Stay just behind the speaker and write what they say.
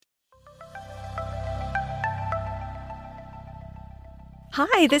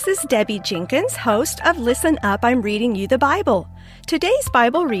Hi, this is Debbie Jenkins, host of Listen Up, I'm Reading You the Bible. Today's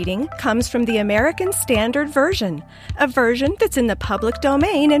Bible reading comes from the American Standard Version, a version that's in the public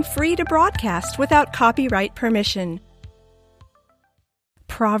domain and free to broadcast without copyright permission.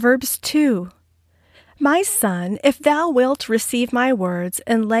 Proverbs 2. My son, if thou wilt receive my words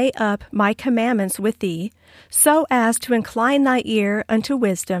and lay up my commandments with thee, so as to incline thy ear unto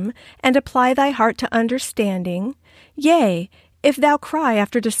wisdom and apply thy heart to understanding, yea, if thou cry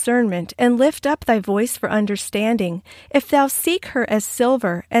after discernment, and lift up thy voice for understanding, if thou seek her as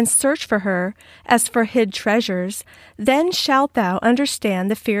silver, and search for her as for hid treasures, then shalt thou understand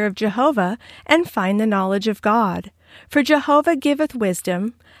the fear of Jehovah, and find the knowledge of God. For Jehovah giveth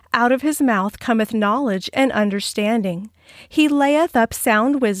wisdom, out of his mouth cometh knowledge and understanding. He layeth up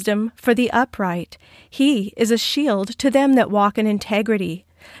sound wisdom for the upright. He is a shield to them that walk in integrity,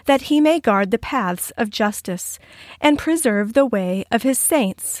 that he may guard the paths of justice, and preserve the way of his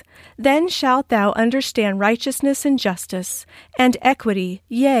saints. Then shalt thou understand righteousness and justice, and equity,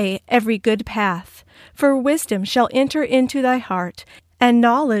 yea, every good path. For wisdom shall enter into thy heart, and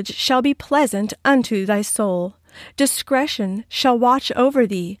knowledge shall be pleasant unto thy soul. Discretion shall watch over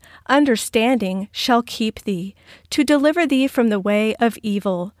thee, understanding shall keep thee, to deliver thee from the way of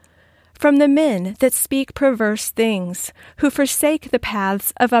evil, from the men that speak perverse things, who forsake the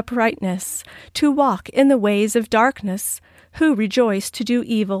paths of uprightness, to walk in the ways of darkness, who rejoice to do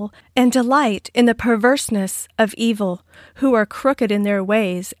evil, and delight in the perverseness of evil, who are crooked in their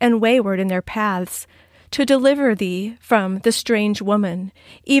ways and wayward in their paths, to deliver thee from the strange woman,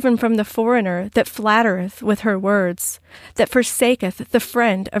 even from the foreigner that flattereth with her words, that forsaketh the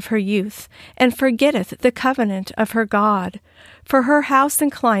friend of her youth, and forgetteth the covenant of her God. For her house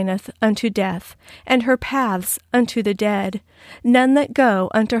inclineth unto death, and her paths unto the dead. None that go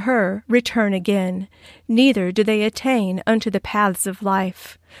unto her return again, neither do they attain unto the paths of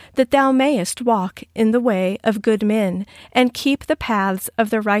life. That thou mayest walk in the way of good men, and keep the paths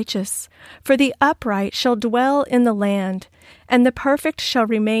of the righteous. For the upright shall dwell in the land, and the perfect shall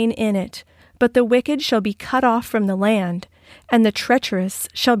remain in it. But the wicked shall be cut off from the land, and the treacherous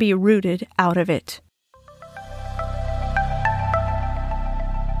shall be rooted out of it.